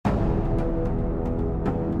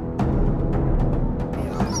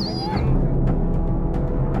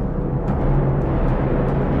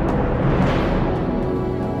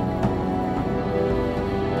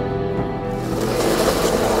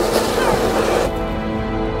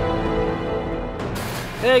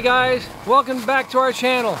Hey guys, welcome back to our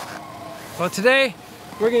channel. Well, today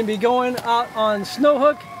we're going to be going out on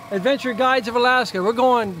Snowhook Adventure Guides of Alaska. We're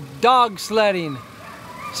going dog sledding.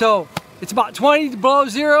 So it's about 20 below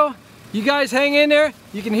zero. You guys hang in there.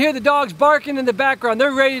 You can hear the dogs barking in the background.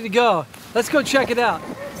 They're ready to go. Let's go check it out.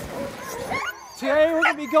 Today we're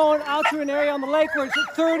going to be going out to an area on the lake where it's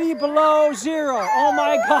 30 below zero. Oh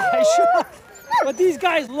my gosh. But these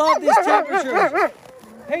guys love these temperatures.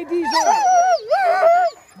 Hey Diesel.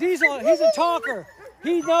 Diesel, he's a talker.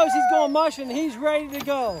 He knows he's going mushing. He's ready to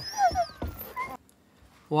go.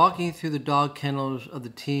 Walking through the dog kennels of the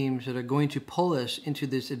teams that are going to pull us into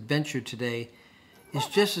this adventure today is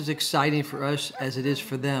just as exciting for us as it is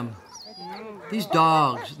for them. These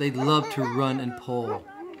dogs, they love to run and pull.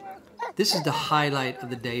 This is the highlight of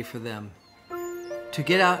the day for them. To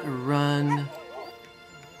get out and run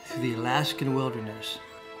through the Alaskan wilderness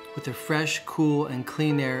with the fresh, cool, and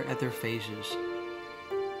clean air at their faces.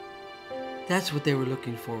 That's what they were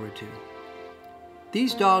looking forward to.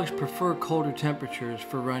 These dogs prefer colder temperatures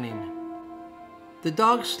for running. The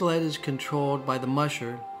dog sled is controlled by the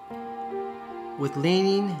musher with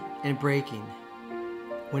leaning and braking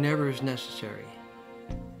whenever is necessary.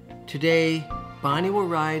 Today, Bonnie will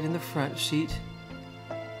ride in the front seat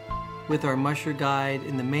with our musher guide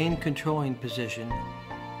in the main controlling position,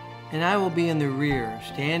 and I will be in the rear,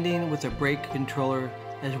 standing with a brake controller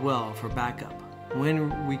as well for backup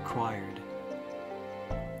when required.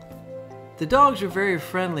 The dogs are very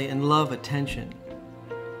friendly and love attention.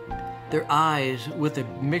 Their eyes, with a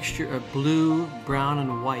mixture of blue, brown,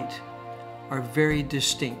 and white, are very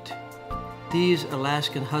distinct. These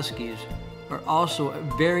Alaskan Huskies are also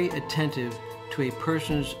very attentive to a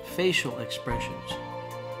person's facial expressions.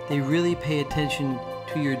 They really pay attention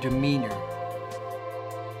to your demeanor.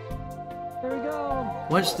 Here we go.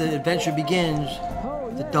 Once the adventure begins,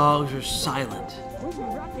 the dogs are silent,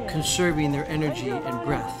 conserving their energy and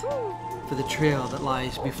breath for the trail that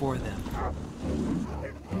lies before them.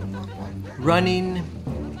 Running,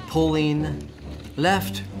 pulling,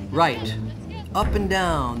 left, right, up and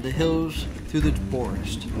down the hills through the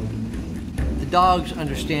forest. The dogs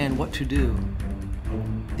understand what to do.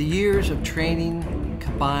 The years of training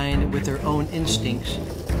combined with their own instincts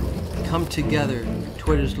come together to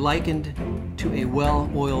what is likened to a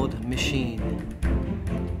well-oiled machine.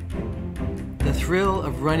 The thrill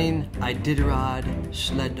of running Iditarod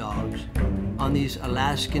sled dogs on these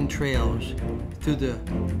Alaskan trails through the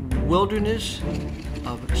wilderness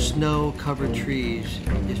of snow-covered trees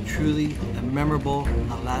is truly a memorable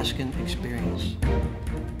Alaskan experience.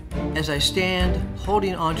 As I stand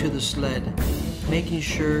holding onto the sled, making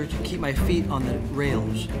sure to keep my feet on the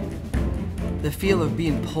rails, the feel of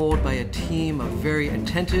being pulled by a team of very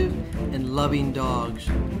attentive and loving dogs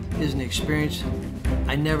is an experience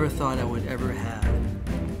I never thought I would ever have.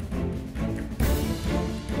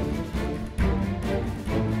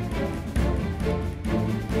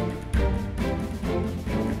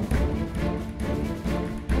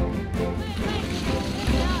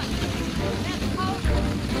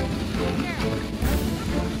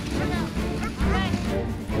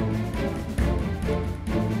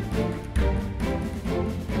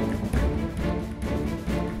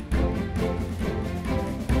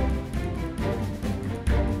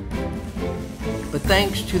 But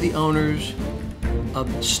thanks to the owners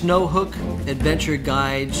of Snowhook Adventure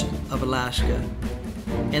Guides of Alaska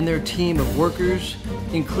and their team of workers,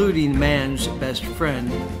 including man's best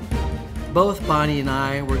friend, both Bonnie and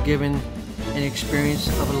I were given an experience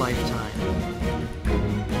of a lifetime.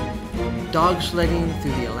 Dog sledding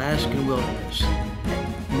through the Alaskan wilderness,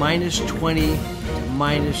 -20 to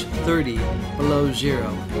 -30 below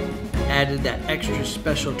zero, added that extra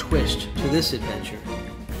special twist to this adventure.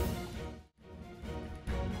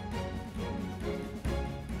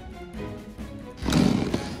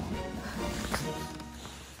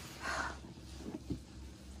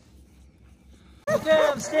 Okay,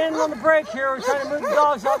 I'm standing on the brake here. We're trying to move the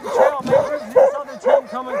dogs off the trail. Make room for this other team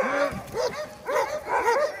coming through.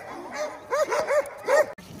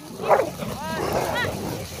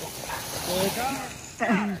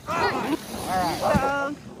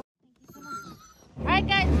 All right,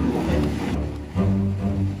 guys.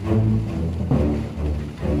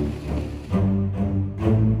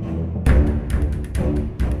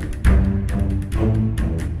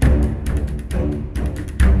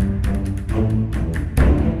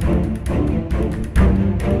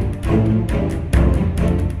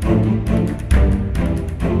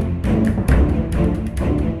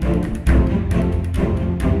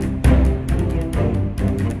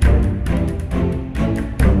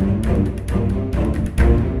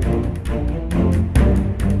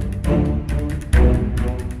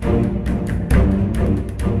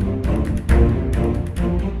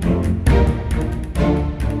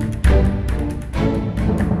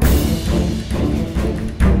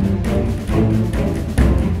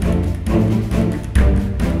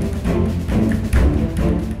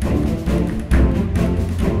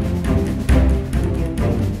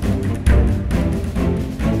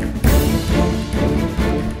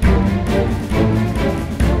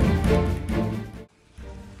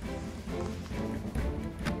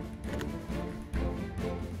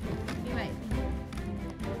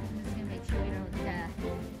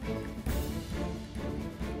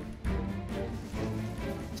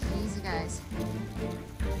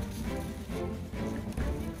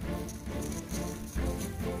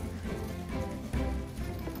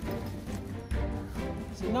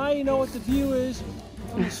 So now you know what the view is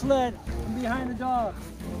from the sled from behind the dog.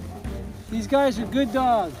 These guys are good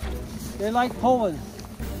dogs. They like pulling.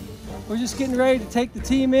 We're just getting ready to take the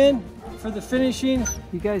team in for the finishing.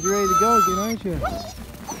 You guys are ready to go again, aren't you?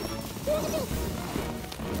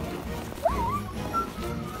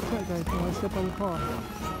 Sorry guys, I want to step on the paw.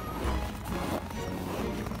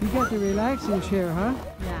 You got the relaxing chair, huh?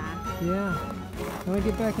 Yeah. Yeah. I'm gonna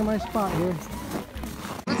get back in my spot here.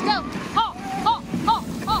 Let's go. Ho, ho, ho,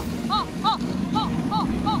 ho, ho, ho, ho, ho,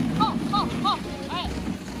 ho, ho, ho, ho. All right.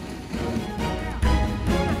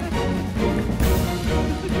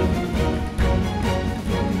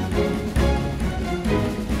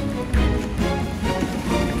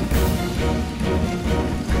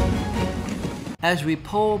 As we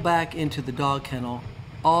pull back into the dog kennel,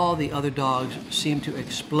 all the other dogs seem to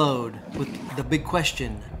explode with the big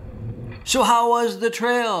question. So how was the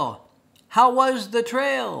trail? How was the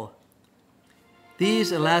trail?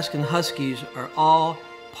 These Alaskan Huskies are all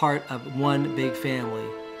part of one big family.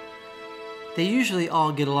 They usually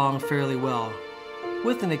all get along fairly well,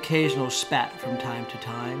 with an occasional spat from time to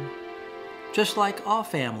time, just like all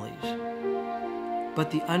families.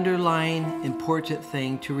 But the underlying important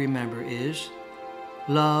thing to remember is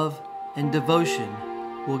love and devotion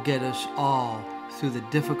will get us all through the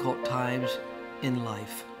difficult times in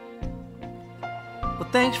life. Well,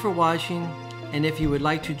 thanks for watching, and if you would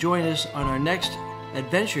like to join us on our next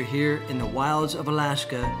adventure here in the wilds of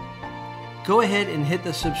Alaska, go ahead and hit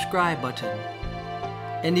the subscribe button.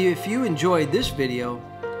 And if you enjoyed this video,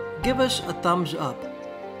 give us a thumbs up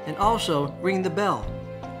and also ring the bell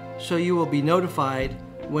so you will be notified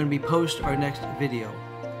when we post our next video.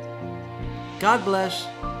 God bless,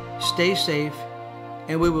 stay safe,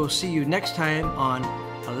 and we will see you next time on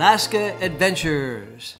Alaska Adventures.